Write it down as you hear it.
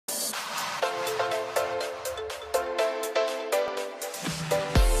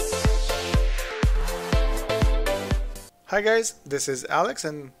Hi guys, this is Alex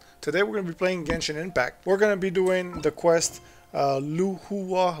and today we're going to be playing Genshin Impact. We're going to be doing the quest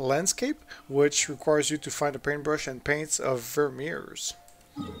Luhua Landscape, which requires you to find a paintbrush and paints of Vermeers.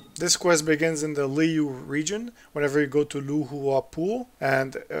 This quest begins in the Liu region whenever you go to Luhua Pool,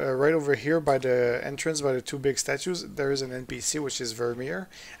 and right over here by the entrance by the two big statues there is an NPC which is Vermeer,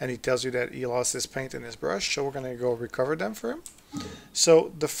 and he tells you that he lost his paint and his brush, so we're going to go recover them for him.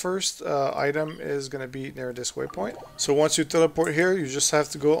 So the first item is going to be near this waypoint. So once you teleport here, you just have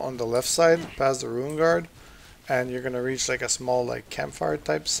to go on the left side past the ruin guard, and you're going to reach like a small like campfire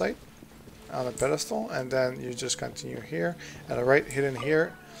type site on a pedestal, and then you just continue here, and right hidden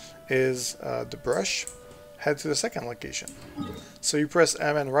here is the brush. Head to the second location. So you press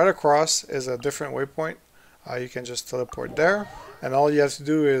M and right across is a different waypoint. You can just teleport there, and all you have to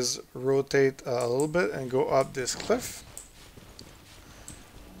do is rotate a little bit and go up this cliff.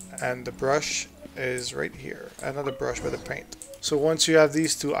 And the brush is right here, another brush with a paint. So once you have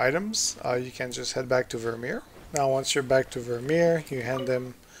these two items, you can just head back to Vermeer. Now once you're back to Vermeer, you hand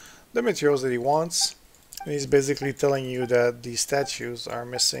him the materials that he wants, and he's basically telling you that these statues are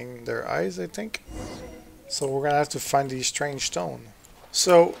missing their eyes, I think. So we're gonna have to find the strange stone.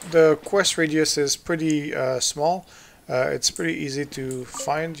 So the quest radius is pretty small. It's pretty easy to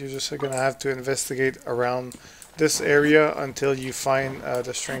find. You're just gonna have to investigate around this area until you find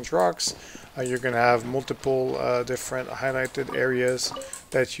the strange rocks. You're gonna have multiple different highlighted areas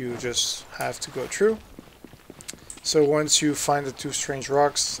that you just have to go through. So once you find the two strange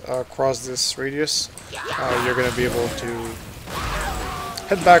rocks across this radius, you're gonna be able to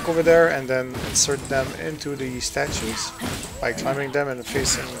head back over there and then insert them into the statues by climbing them and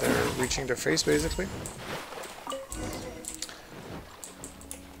reaching their face basically.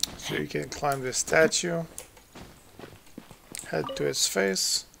 So you can climb this statue, head to its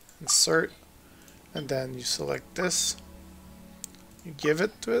face, insert, and then you select this, you give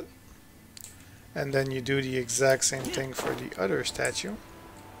it to it, and then you do the exact same thing for the other statue.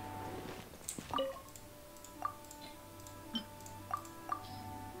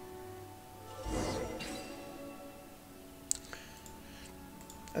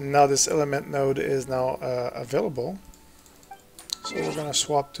 And now this element node is now available, so we're going to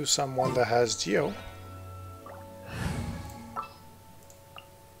swap to someone that has Geo.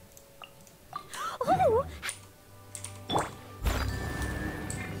 Oh.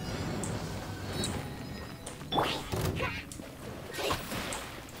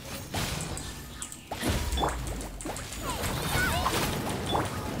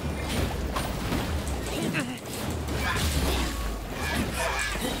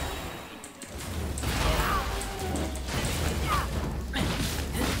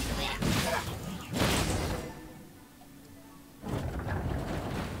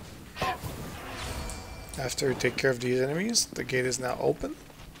 After you take care of these enemies, the gate is now open.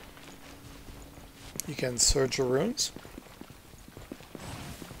 You can search your runes.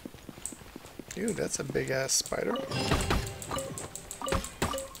 Dude, that's a big ass spider.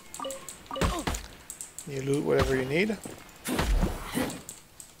 You loot whatever you need.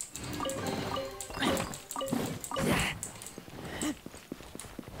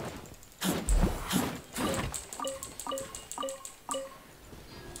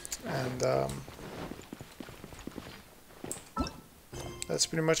 And that's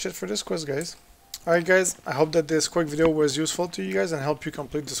pretty much it for this quest, guys. Alright guys, I hope that this quick video was useful to you guys and helped you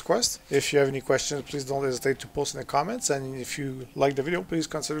complete this quest. If you have any questions, please don't hesitate to post in the comments, and if you like the video, please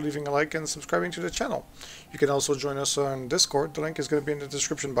consider leaving a like and subscribing to the channel. You can also join us on Discord, the link is going to be in the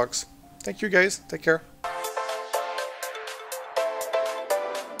description box. Thank you guys, take care.